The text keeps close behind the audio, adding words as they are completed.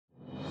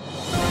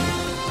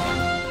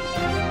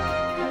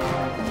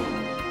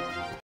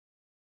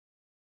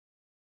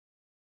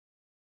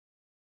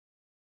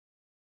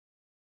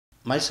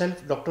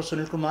Myself, Dr.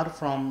 Sunil Kumar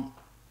from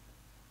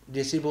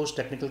JC Bose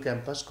Technical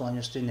Campus,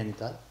 University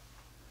Nainital.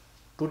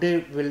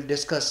 Today we'll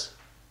discuss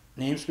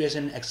namespace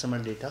in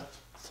XML data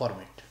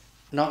format.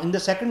 Now in the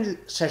second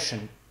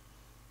session,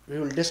 we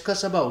will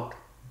discuss about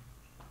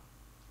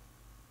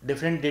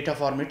different data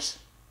formats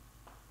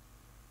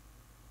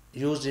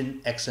used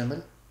in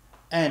XML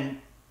and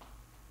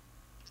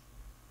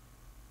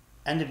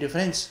the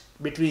difference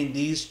between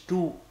these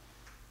two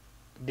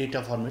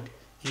data format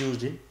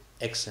used in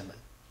XML.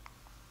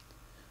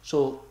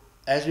 So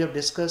as we have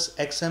discussed,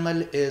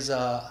 XML is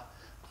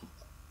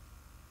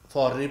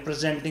for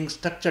representing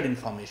structured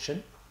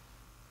information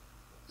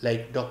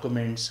like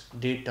documents,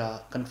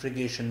 data,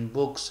 configuration,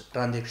 books,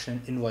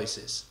 transaction,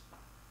 invoices.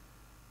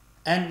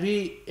 And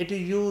it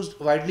is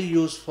widely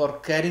used for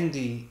carrying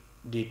the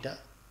data,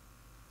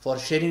 for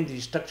sharing the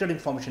structured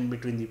information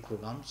between the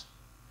programs,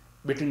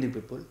 between the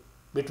people,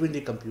 between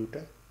the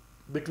computer,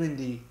 between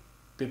the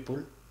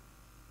people,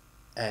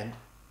 and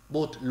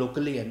both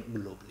locally and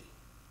globally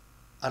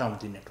around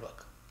the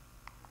network.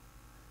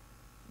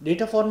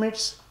 Data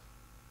formats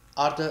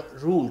are the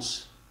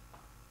rules,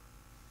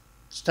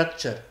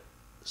 structure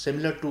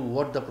similar to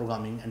what the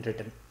programming and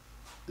written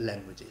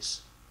language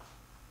is.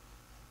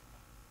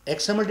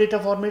 XML data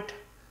format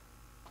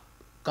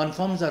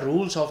conforms the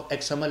rules of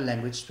XML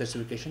language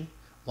specification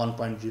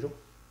 1.0.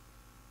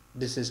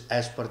 This is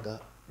as per the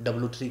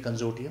W3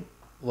 consortium,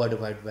 World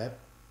Wide Web.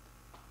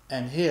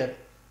 And here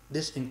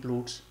this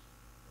includes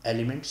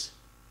elements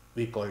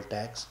we call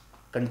tags,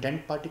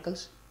 content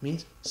particles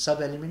means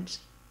sub-elements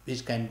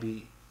which can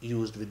be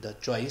used with the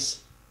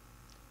choice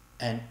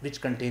and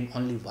which contain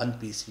only one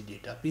PC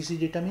data. PC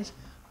data means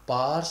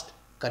parsed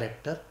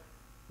character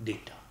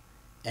data,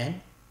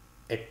 and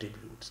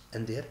attributes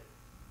and their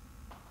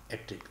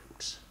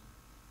attributes.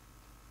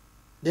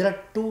 There are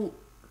two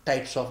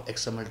types of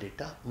XML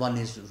data. One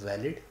is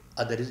valid,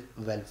 other is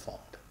well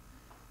formed.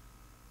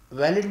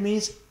 Valid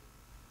means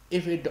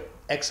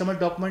XML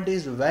document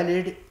is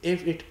valid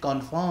if it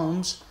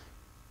conforms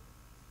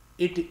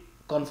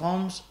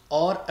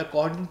or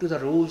according to the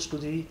rules to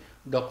the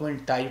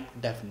document type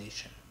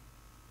definition.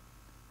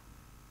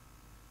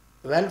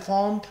 Well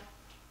formed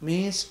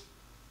means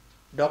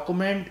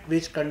document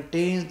which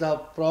contains the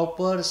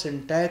proper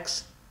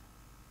syntax.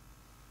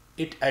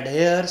 It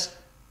adheres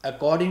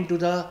according to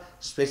the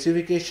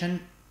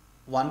specification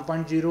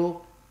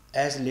 1.0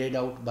 as laid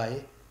out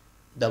by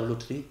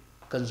W3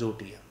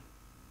 consortium.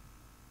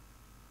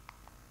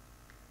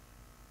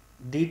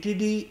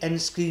 DTD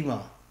and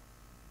schema,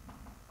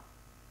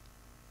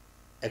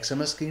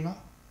 XML schema,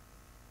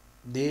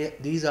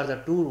 these are the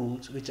two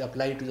rules which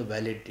apply to the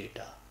valid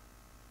data.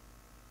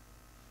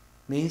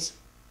 Means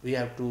we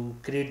have to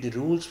create the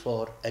rules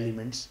for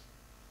elements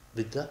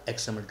with the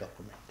XML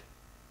document.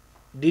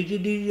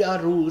 DTD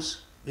are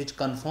rules which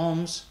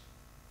conforms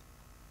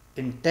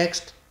in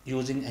text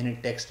using any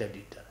text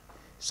editor.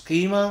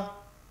 Schema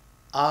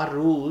are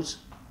rules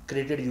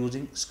created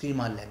using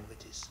schema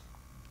languages.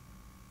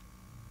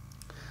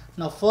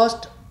 Now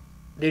first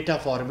data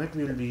format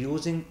we will be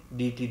using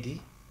DTD.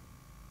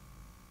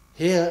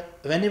 Here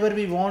whenever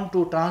we want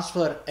to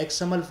transfer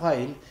XML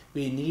file,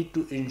 we need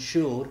to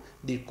ensure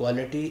the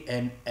quality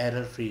and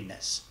error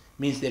freeness.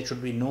 Means there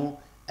should be no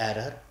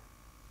error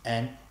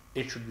and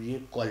it should be a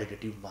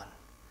qualitative one.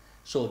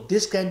 So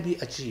this can be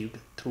achieved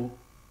through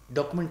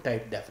document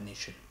type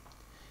definition.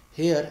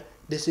 Here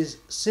this is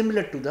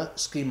similar to the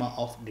schema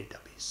of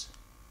database.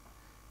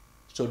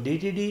 So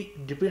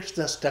DTD depicts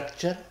the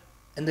structure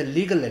and the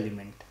legal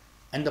element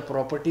and the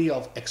property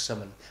of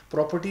XML.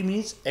 Property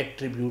means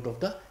attribute of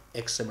the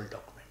XML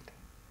document.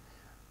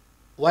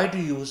 Why to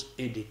use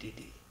a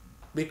DTD?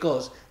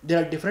 Because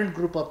there are different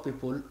group of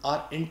people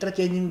are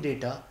interchanging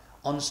data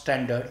on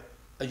standard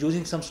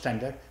using some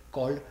standard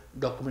called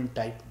document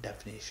type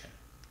definition.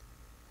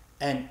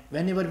 And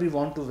whenever we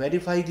want to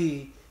verify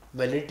the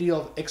validity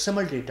of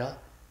XML data,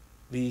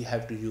 we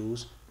have to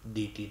use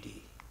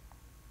DTD.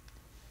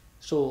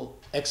 So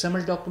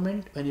XML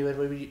document,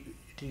 whenever it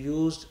is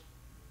used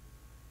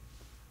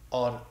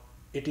or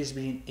it is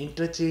being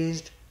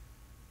interchanged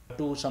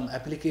to some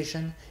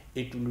application,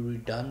 it will be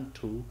done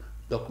through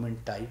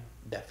document type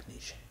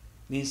definition.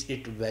 Means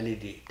it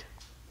validation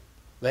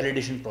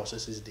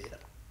process is there.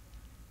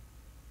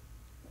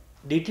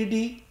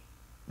 DTD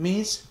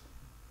means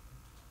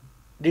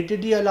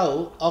DTD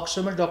allow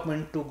XML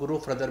document to grow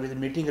further with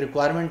meeting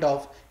requirement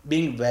of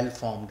being well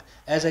formed.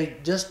 As I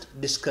just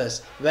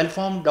discussed, well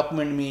formed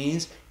document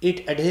means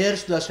it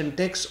adheres to the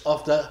syntax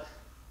of the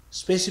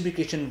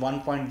specification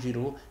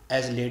 1.0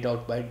 as laid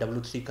out by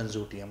W3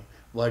 consortium,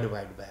 World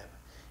Wide Web.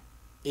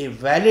 A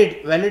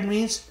valid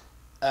means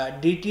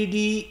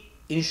DTD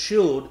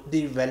ensured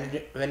the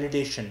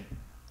validation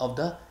of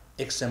the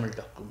XML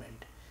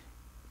document.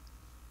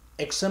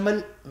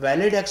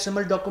 Valid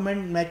XML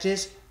document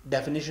matches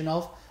definition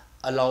of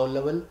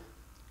allowable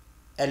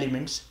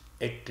elements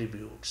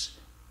attributes.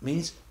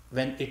 Means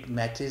when it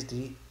matches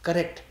the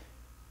correct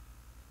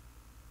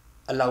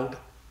allowed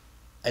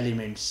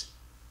elements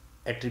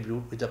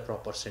attribute with the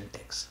proper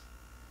syntax.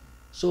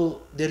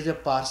 So there is a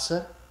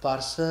parser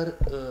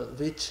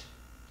which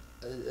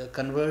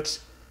converts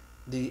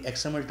the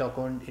XML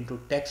document into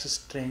text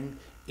string.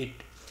 It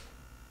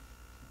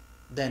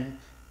then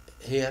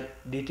here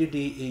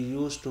DTD is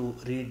used to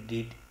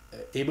read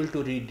able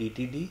to read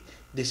DTD.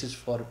 This is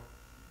for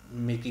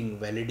making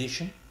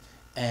validation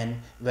and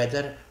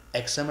whether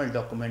XML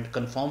document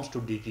conforms to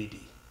DTD.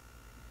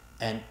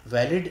 And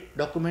valid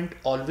document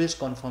always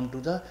conform to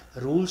the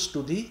rules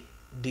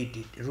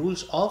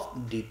of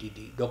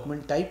DTD,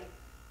 document type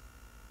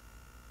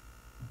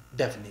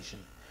definition.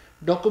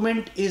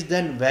 Document is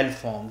then well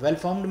formed. Well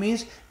formed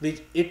means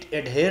which it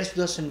adheres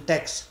to the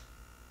syntax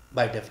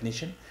by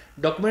definition.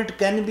 Document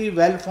can be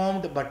well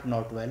formed but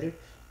not valid.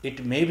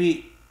 It may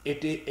be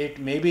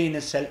in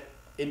a cell.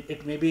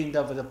 It may be in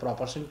the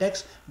proper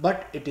syntax,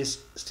 but it is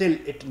still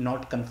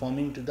not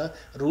conforming to the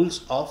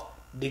rules of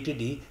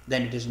DTD.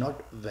 Then it is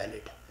not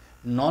valid.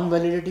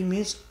 Non-validity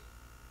means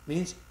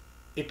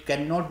it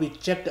cannot be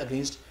checked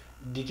against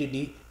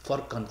DTD for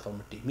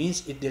conformity.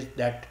 Means it is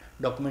that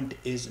document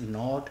is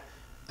not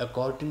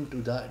according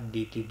to the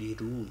DTD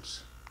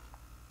rules.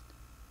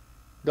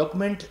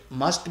 Document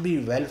must be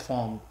well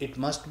formed. It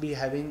must be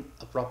having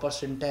a proper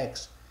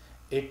syntax.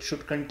 It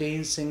should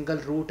contain single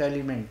root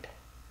element,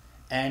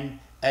 and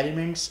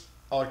elements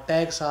or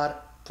tags are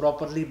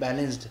properly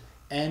balanced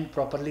and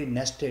properly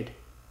nested.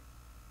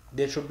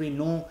 There should be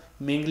no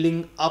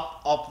mingling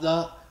up of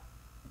the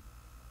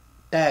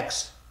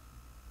tags.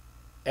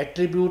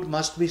 Attribute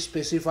must be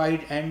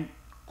specified and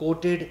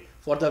quoted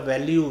for the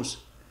values.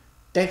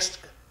 Text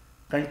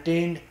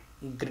contained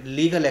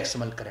legal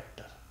XML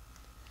character.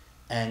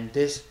 And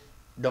this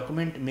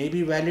document may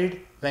be valid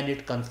when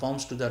it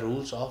conforms to the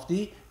rules of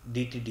the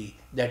DTD,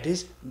 that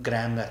is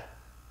grammar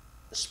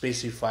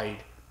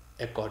specified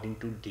according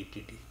to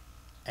DTD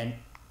and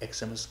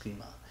XML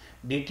schema.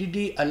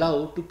 DTD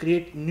allow to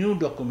create new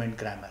document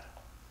grammar.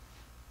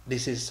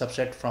 This is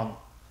subset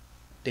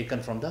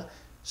taken from the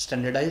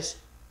standardized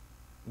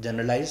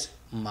generalized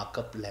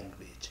markup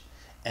language,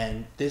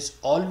 and this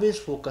always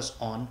focus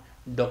on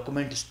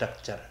document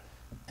structure,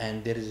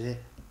 and there is a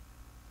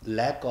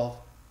lack of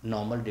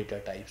normal data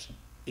types.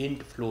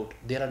 Int, float,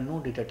 there are no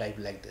data type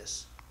like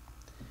this.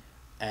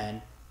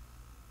 And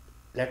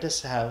let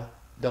us have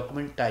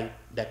document type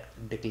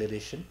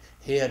declaration.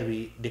 Here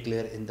we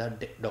declare in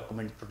the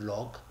document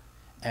prologue,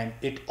 and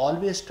it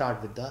always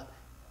start with the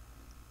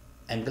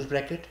angle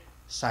bracket,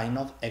 sign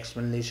of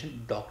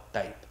explanation, doc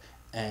type,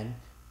 and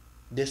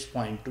this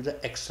point to the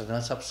external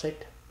subset,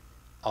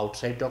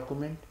 outside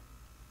document,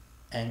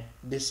 and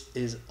this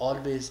is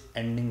always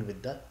ending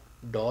with the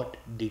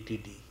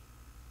 .dtd.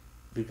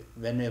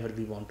 Whenever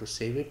we want to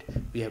save it,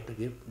 we have to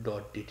give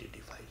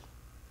 .dtd file.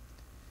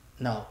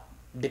 Now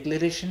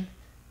declaration,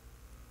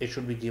 it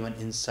should be given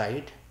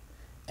inside,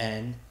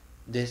 and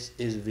this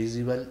is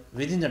visible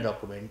within the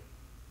document.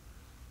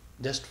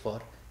 Just for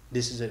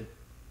this is a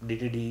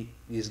DTD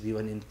is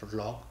given in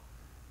prologue,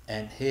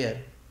 and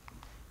here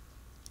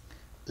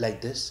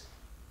like this,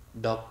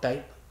 doc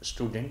type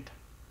student,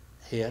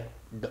 here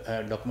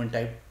document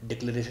type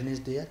declaration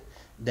is there,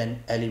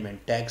 then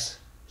element tags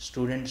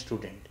student.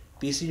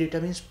 PC data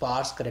means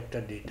parse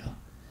character data,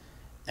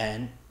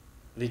 and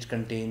which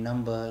contain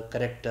number,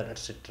 character,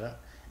 etc.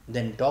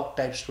 Then doc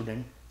type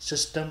student,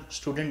 system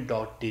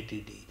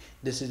student.dtd.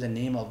 This is the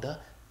name of the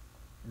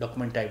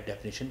document type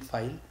definition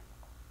file,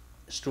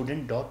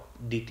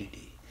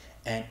 student.dtd,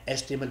 and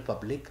HTML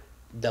public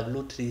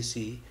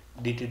w3c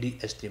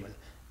dtd HTML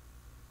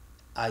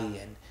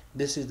in.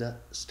 This is the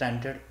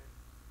standard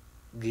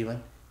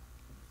given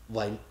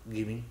while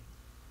giving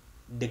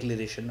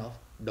declaration of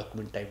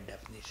document type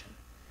definition.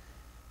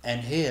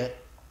 And here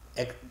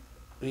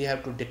we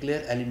have to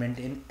declare element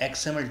in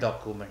XML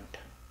document,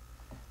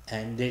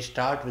 and they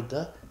start with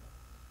the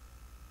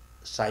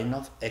sign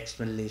of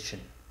explanation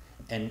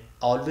and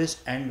always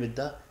end with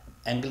the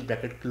angle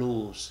bracket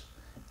close,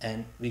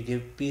 and we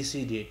give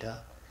PC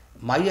data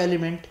my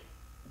element,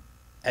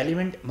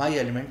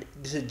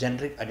 this is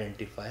generic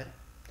identifier,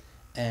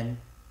 and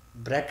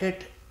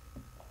bracket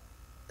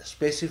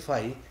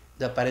specify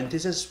the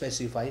parenthesis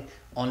specify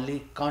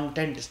only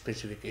content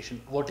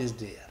specification, what is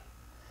there.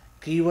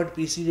 Keyword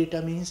PC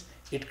data means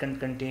it can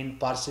contain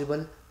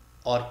parsable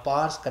or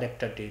parse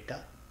character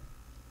data.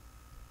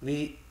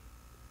 We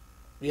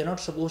are not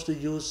supposed to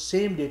use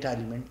same data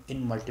element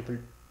in multiple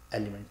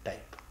element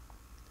type.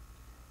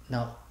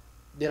 Now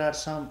there are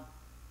some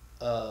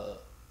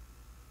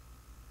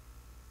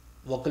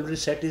vocabulary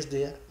set is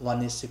there.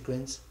 One is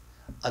sequence,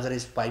 other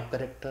is pipe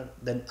character,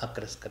 then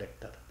occurrence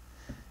character.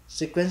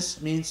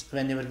 Sequence means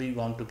whenever we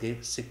want to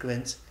give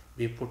sequence,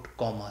 we put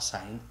comma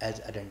sign as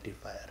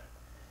identifier.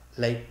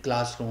 Like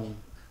classroom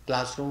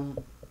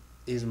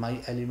is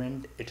my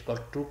element, it's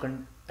got two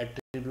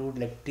attribute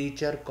like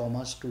teacher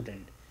comma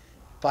student.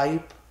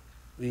 Pipe,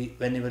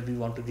 whenever we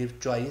want to give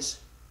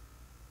choice,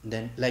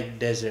 then like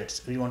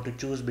deserts, we want to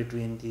choose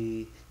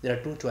between there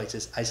are two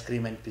choices, ice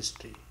cream and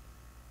pastry.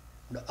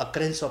 The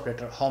occurrence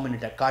operator, how many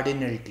times,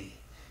 cardinality.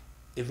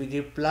 If we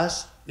give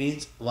plus,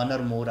 means one or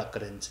more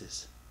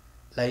occurrences.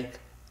 Like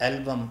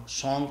album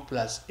song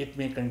plus, it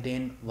may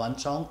contain one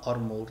song or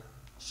more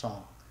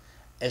song.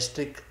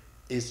 Asterisk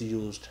is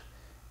used.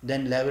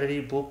 Then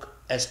library book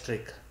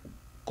asterisk.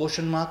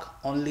 Question mark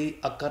only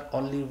occur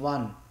only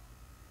one.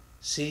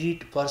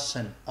 Seat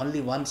person,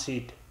 only one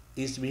seat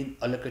is being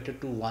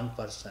allocated to one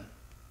person.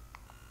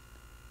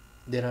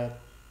 There are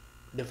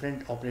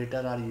different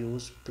operators are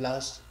used: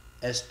 plus,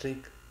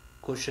 asterisk,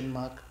 question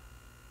mark.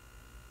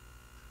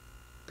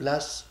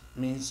 Plus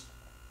means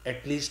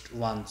at least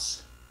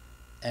once,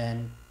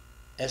 and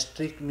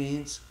asterisk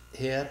means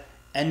here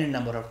any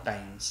number of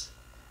times,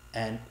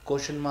 and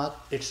question mark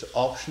it's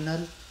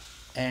optional,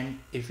 and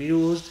if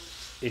used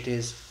it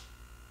is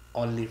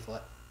only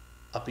for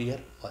appear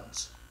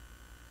once.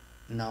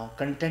 Now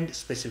content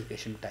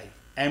specification type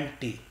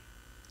empty,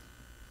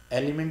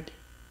 element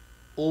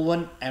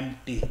O1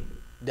 empty,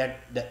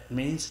 that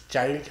means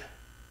child,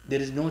 there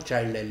is no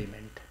child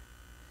element.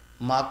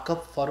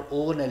 Markup for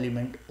O1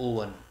 element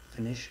O1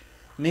 finish.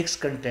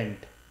 Mixed content,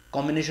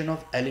 combination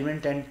of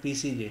element and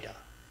PC data,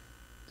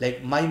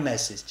 like my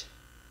message.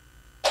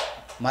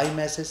 My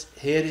message,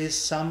 here is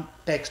some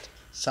text,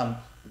 some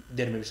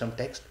there may be some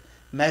text,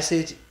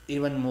 message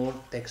even more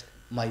text,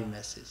 my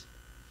message.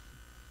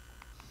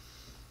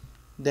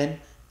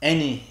 Then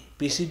any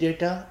PC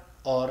data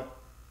or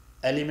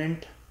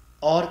element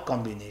or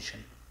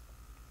combination,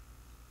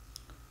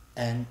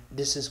 and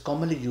this is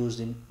commonly used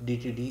in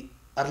DTD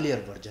earlier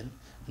version.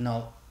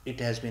 Now it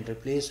has been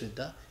replaced with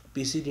the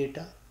PC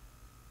data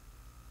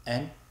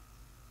and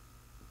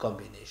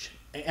combination,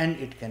 and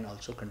it can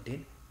also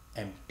contain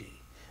empty.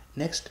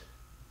 Next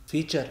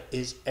feature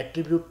is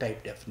attribute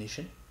type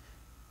definition.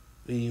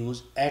 We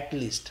use at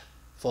list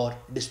for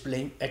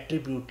displaying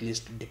attribute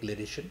list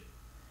declaration.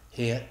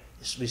 Here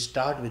we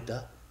start with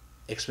the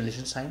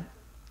exclamation sign,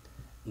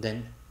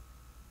 then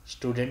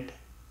student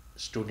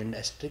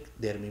asterisk,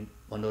 there may be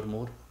one or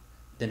more,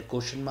 then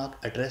question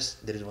mark, address,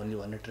 there is only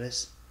one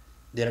address.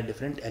 There are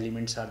different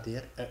elements are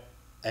there,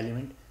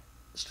 element,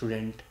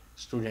 student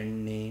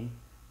name,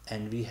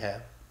 and we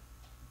have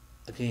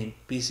again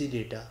PC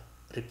data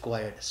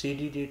required,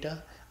 CD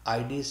data,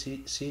 ID,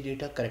 C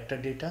data, character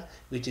data,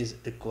 which is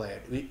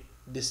required.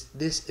 This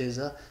is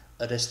a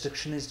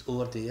restriction is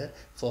over there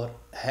for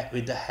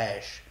with the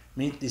hash,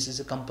 means this is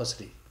a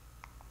compulsory.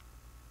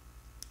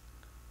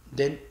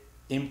 Then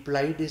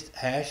implied is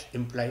hash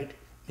implied,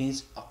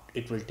 means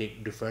it will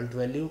take default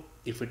value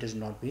if it is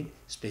not been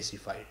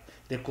specified.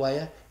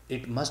 Require,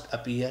 it must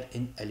appear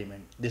in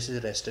element. This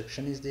is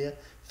restriction is there.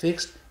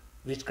 Fixed,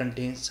 which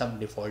contains some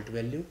default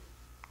value,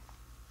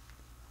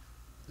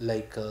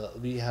 like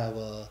we have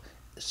a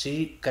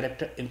C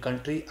character in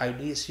country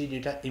ID, C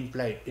data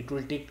implied, it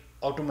will take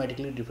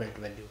automatically default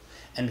value.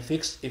 And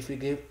fixed, if we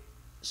give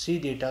C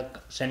data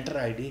center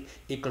ID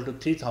equal to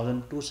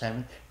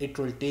 3027, it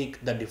will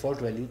take the default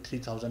value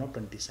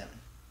 3027.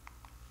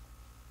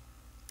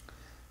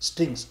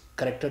 Strings,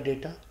 character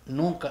data,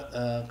 no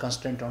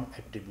constraint on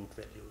attribute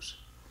values.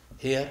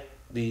 Here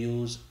we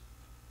use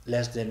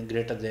less than,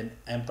 greater than,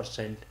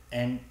 ampersand,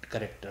 and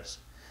characters.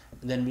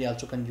 Then we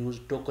also can use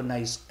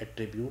tokenized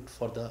attribute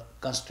for the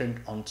constraint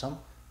on some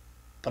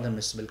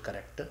permissible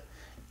character.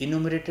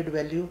 Enumerated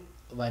value,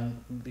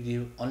 when we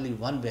give only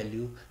one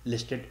value,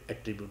 listed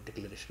attribute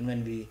declaration.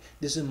 When we,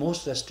 this is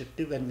most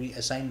restrictive when we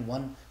assign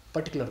one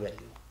particular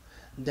value.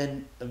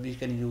 Then we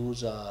can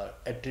use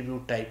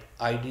attribute type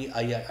ID,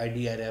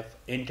 IDRF,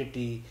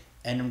 entity,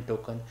 enum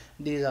token.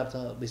 These are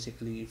the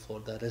basically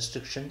for the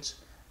restrictions.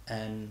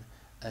 And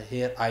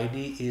here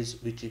ID is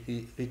which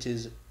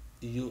is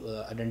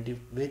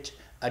which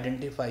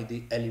identify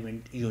the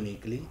element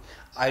uniquely.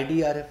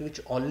 IDRF,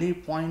 which only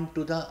point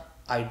to the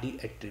ID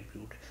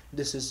attribute.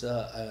 This is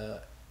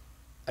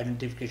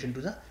identification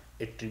to the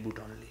attribute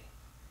only.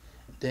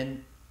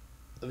 Then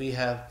we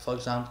have, for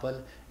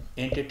example,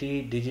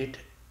 entity digit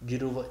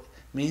 0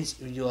 means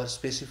you are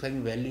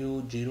specifying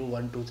value 0,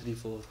 1, 2, 3,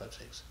 4, 5,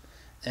 6.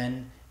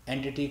 And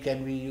entity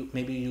can be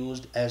maybe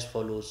used as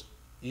follows: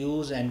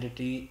 use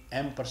entity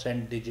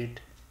ampersand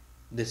digit.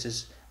 This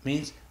is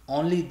means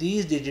only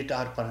these digits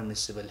are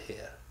permissible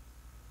here.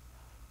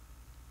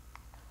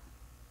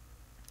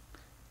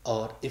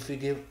 Or if we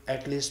give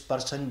at least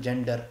person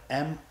gender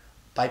M,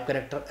 pipe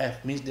character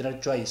F, means there are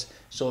choice,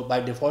 so by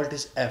default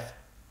is F.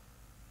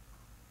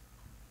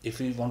 If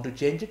we want to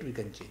change it, we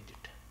can change it.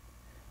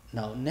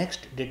 Now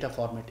next data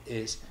format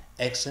is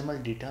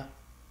XML data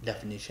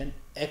definition,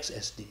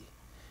 XSD.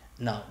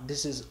 Now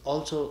this is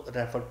also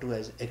referred to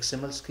as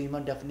XML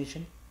schema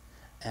definition,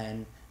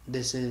 and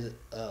this is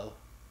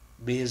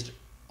based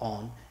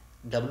on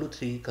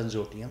W3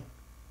 consortium,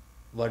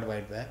 World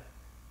Wide Web.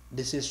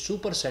 This is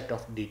superset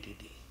of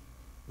DTD,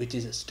 which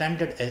is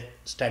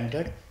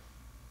standard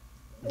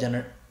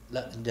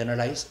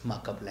generalized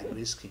markup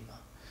language schema,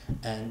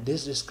 and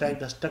this describes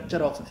the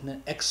structure of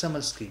an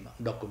XML schema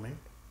document.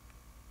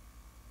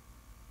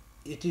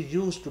 It is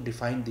used to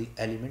define the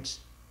elements,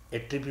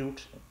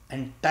 attributes,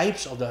 and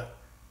types of the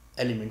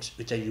elements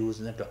which are used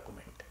in the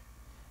document,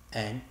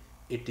 and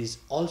it is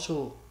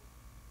also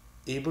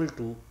able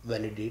to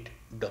validate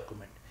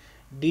document.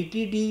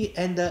 DTD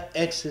and the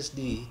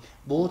XSD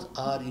both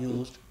are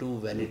used to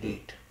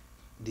validate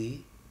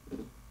the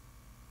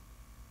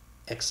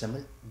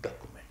XML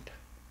document.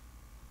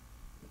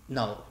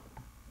 Now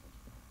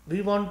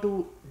we want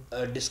to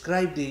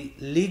describe the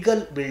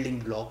legal building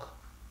block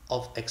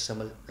of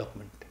XML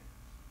document,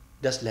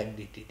 just like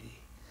DTD.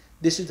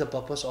 This is the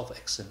purpose of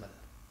XML.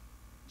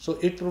 So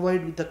it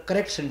provides with the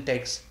correct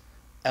syntax.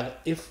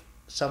 If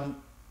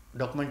some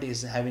document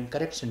is having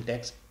correct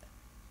syntax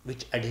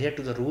which adhere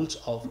to the rules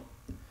of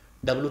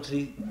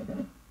W3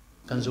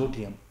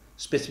 consortium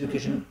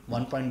specification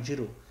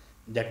 1.0,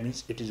 that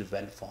means it is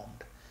well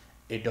formed.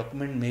 A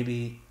document may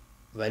be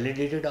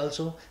validated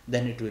also,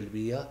 then it will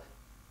be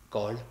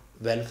called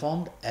well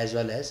formed as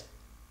well as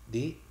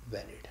the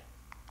valid.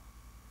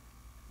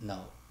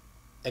 Now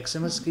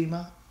XML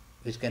schema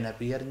which can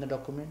appear in the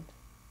document,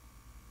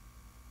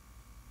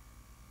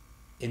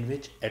 in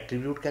which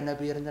attribute can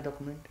appear in the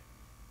document.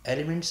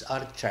 Elements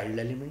are child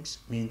elements,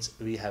 means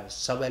we have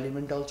sub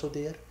element also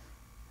there.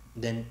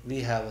 Then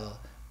we have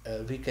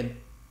we can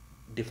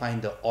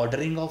define the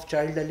ordering of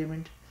child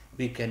element,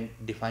 we can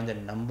define the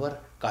number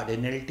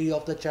cardinality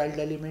of the child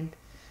element,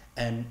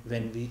 and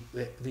when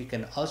we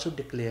can also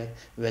declare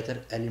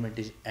whether element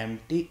is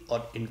empty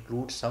or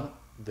includes some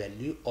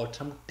value or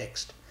some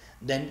text.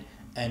 Then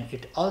and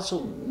it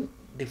also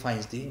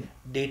defines the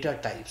data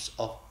types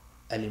of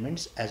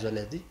elements as well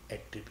as the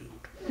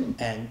attribute,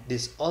 and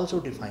this also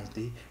defines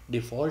the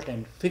default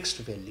and fixed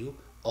value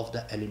of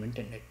the element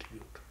and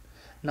attribute.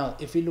 Now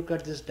if we look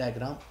at this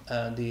diagram,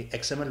 the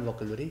XML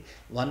vocabulary,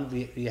 one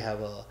we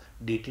have a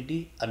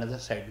DTD, another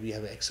side we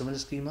have a XML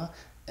schema,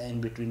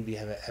 in between we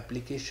have an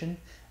application.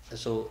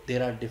 So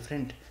there are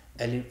different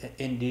in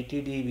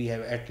DTD we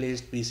have at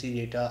least PC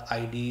data,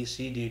 ID,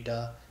 C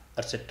data,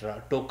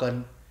 etc.,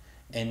 token.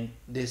 In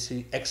this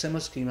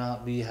XML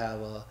schema we have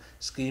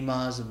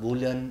schemas,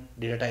 boolean,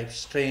 data type,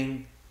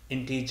 string,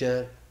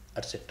 integer,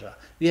 etc.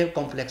 We have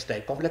complex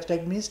type. Complex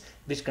type means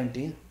which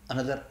contains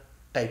another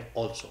type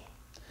also.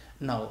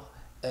 Now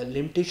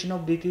limitation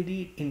of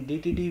DTD, in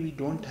DTD we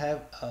don't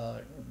have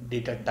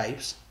data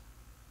types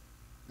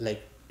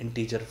like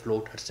integer,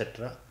 float,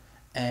 etc.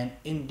 And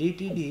in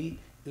DTD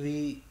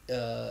we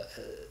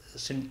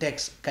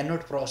syntax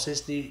cannot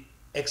process the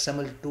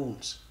XML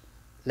tools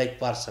like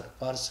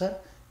parser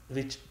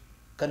which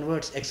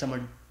converts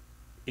XML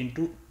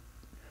into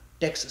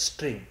text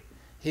string.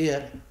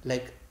 Here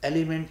like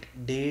element,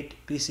 date,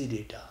 PC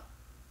data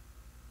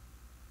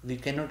we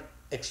cannot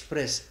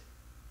express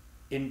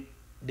in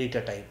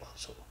data type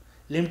also.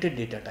 Limited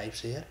data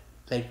types here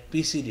like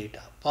PC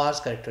data,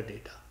 parse character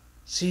data,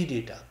 C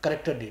data,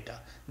 character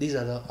data, these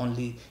are the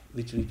only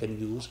which we can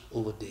use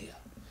over there.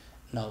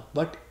 Now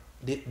but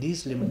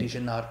these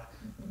limitations are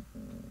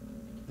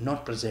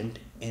not present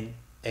in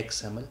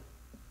XML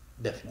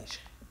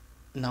definition.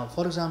 Now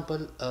for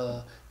example,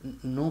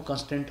 no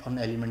constraint on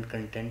element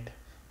content,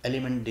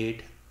 element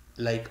date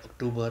like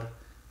October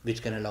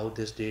which can allow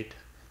this date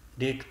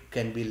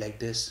can be like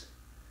this,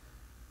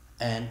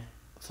 and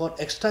for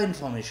extra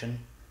information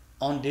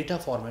on data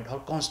format or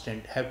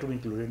constant have to be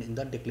included in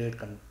the declared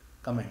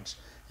comments.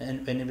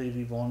 And whenever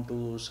we want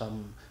to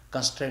some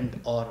constraint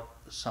or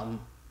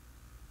some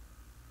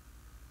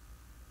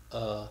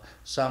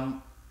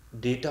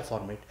data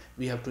format,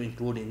 we have to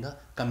include in the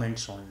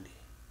comments only,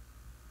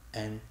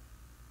 and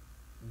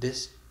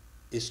this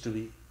is to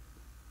be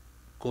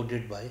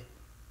coded by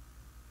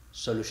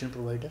solution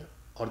provider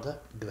or the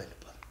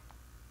developer.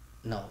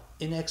 Now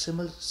in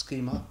XML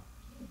schema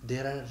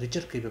there are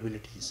richer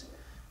capabilities,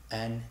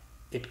 and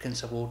it can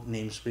support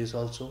namespace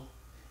also.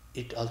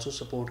 It also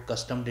support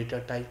custom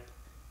data type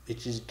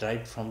which is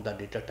derived from the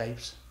data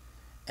types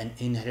and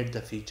inherit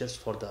the features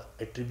for the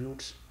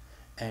attributes,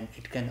 and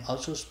it can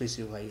also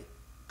specify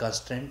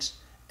constraints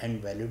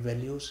and valid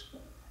values.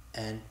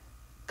 And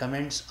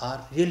comments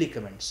are really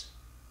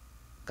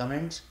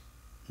comments,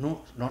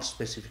 no, not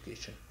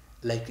specification.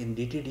 Like in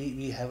DTD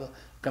we have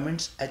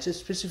comments as a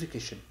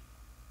specification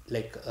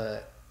like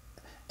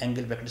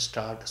angle bracket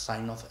start,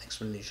 sign of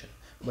explanation,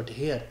 but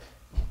here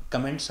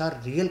comments are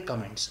real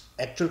comments,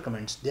 actual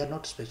comments, they are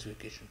not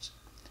specifications.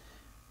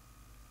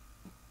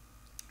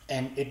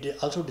 And it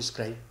also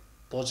describes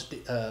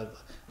positive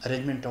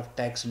arrangement of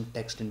tags and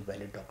text in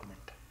valid document.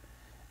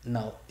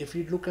 Now if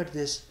you look at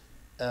this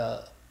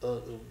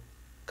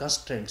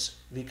constraints,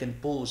 we can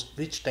pose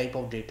which type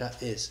of data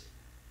is,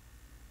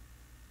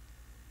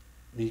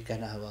 we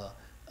can have a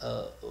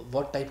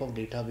what type of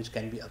data which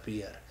can be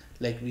appear,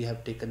 like we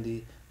have taken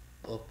the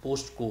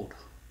postcode.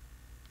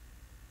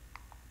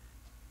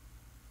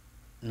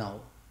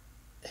 Now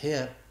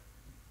here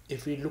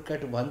if we look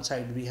at one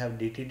side we have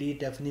DTD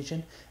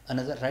definition,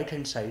 another right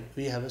hand side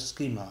we have a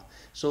schema.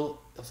 So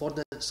for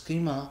the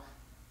schema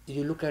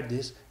you look at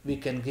this, we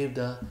can give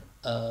the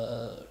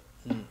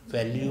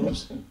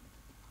values,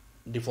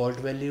 default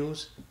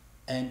values,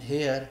 and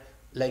here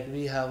like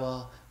we have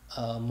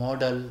a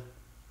model,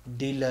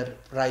 dealer,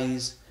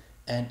 price,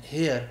 and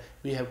here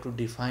we have to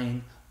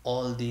define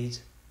all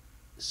these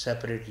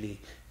separately.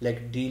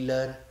 Like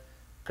dealer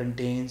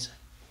contains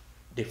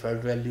default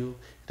value,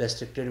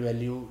 restricted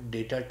value,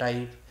 data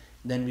type,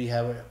 then we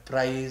have a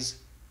price,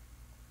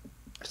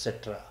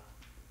 etc.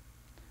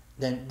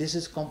 Then this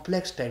is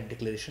complex type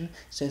declaration.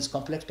 Since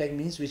complex type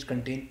means which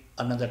contain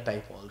another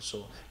type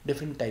also,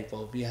 different type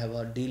of, we have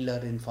a dealer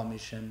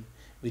information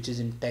which is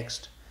in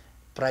text,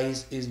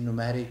 price is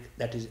numeric,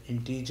 that is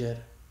integer.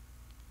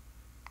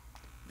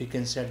 We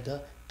can set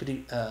the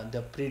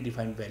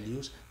predefined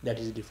values, that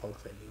is default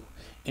value.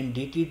 In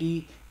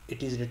DTD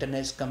it is written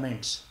as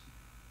comments,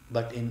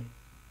 but in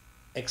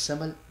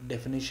XML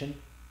definition,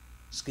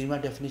 schema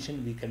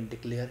definition, we can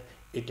declare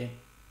it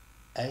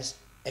as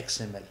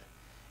XML.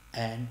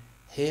 And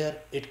here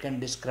it can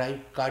describe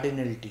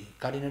cardinality.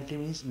 Cardinality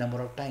means number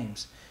of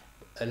times,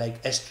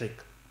 like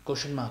asterisk,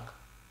 question mark,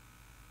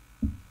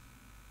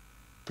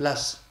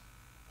 plus.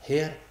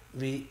 Here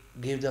we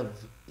give the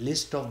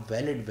list of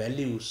valid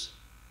values.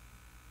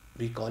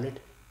 We call it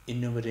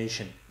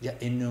enumeration,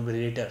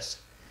 enumerators.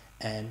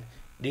 And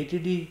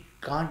DTD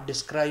can't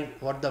describe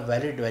what the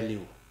valid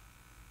value,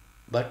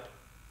 but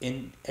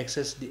in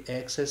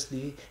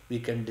XSD we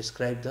can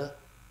describe the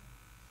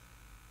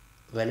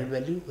valid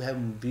value.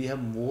 We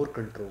have more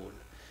control.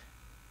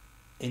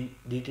 In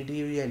DTD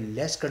we have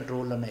less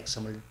control on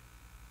XML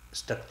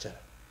structure.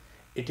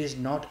 It is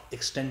not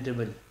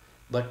extendable,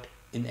 but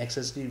in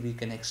XSD we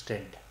can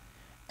extend.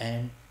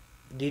 And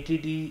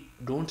DTD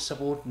don't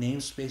support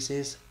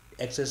namespaces,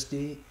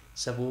 XSD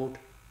support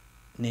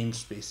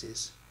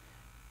namespaces.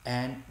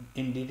 And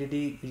in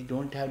DTD we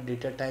don't have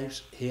data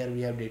types. Here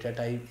we have data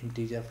type,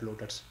 integer,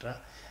 float, etc.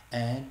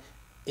 And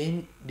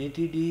in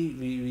DTD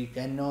we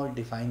cannot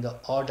define the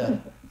order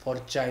for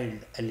child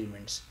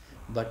elements,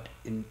 but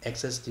in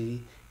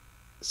XSD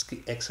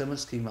XML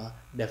schema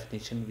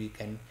definition we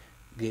can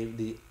give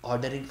the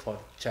ordering for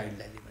child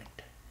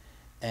element.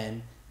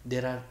 And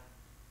there are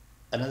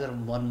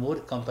one more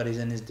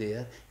comparison is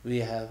there. We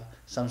have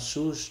some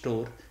shoe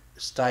store,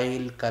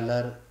 style,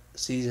 color,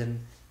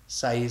 season,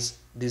 size,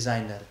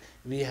 designer.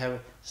 We have,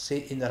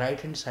 say, in the right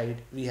hand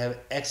side we have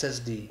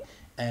XSD,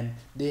 and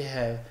they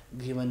have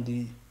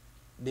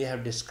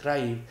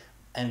described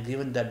and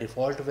given the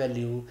default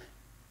value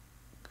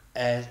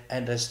as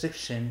and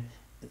restriction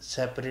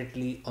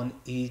separately on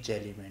each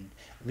element.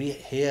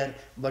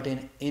 But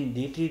in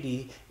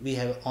DTD we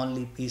have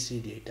only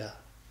PC data.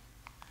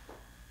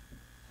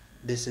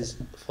 This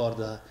is for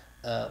the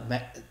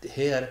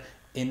here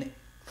in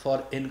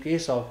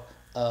case of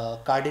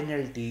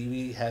cardinality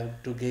we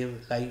have to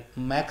give like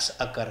max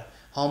occur,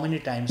 how many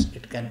times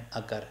it can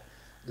occur,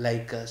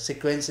 like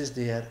sequence is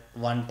there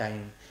one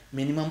time,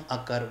 minimum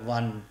occur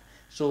one.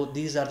 So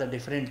these are the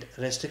different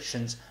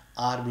restrictions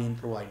are being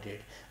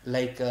provided,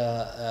 like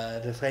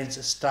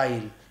reference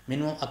style,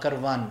 minimum occur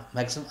one,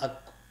 maximum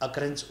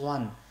occurrence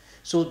one.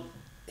 So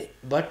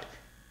but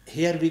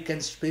here we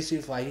can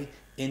specify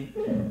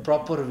in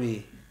proper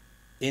way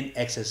in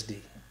XSD.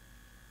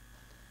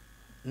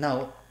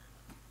 Now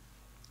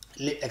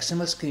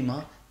XML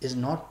schema is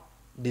not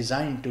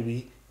designed to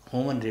be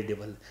human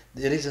readable.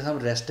 There is some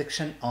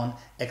restriction on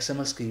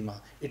XML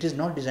schema. It is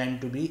not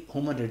designed to be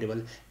human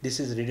readable. This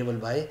is readable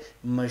by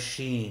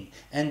machine.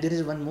 And there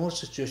is one more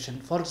situation.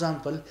 For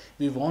example,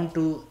 we want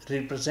to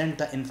represent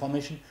the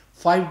information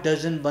 5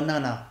 dozen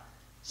banana,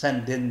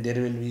 and then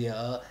there will be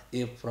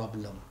a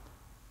problem.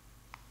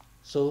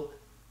 So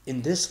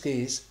in this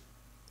case,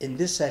 in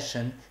this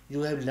session,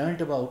 you have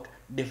learned about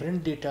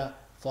different data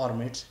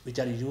formats which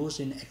are used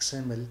in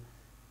XML,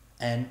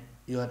 and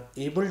you are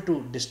able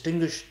to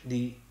distinguish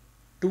the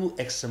two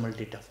XML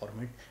data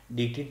format,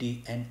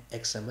 DTD and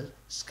XML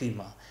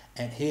schema.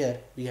 And here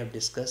we have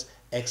discussed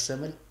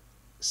XML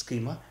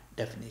schema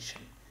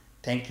definition.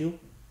 Thank you.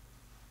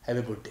 Have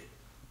a good day.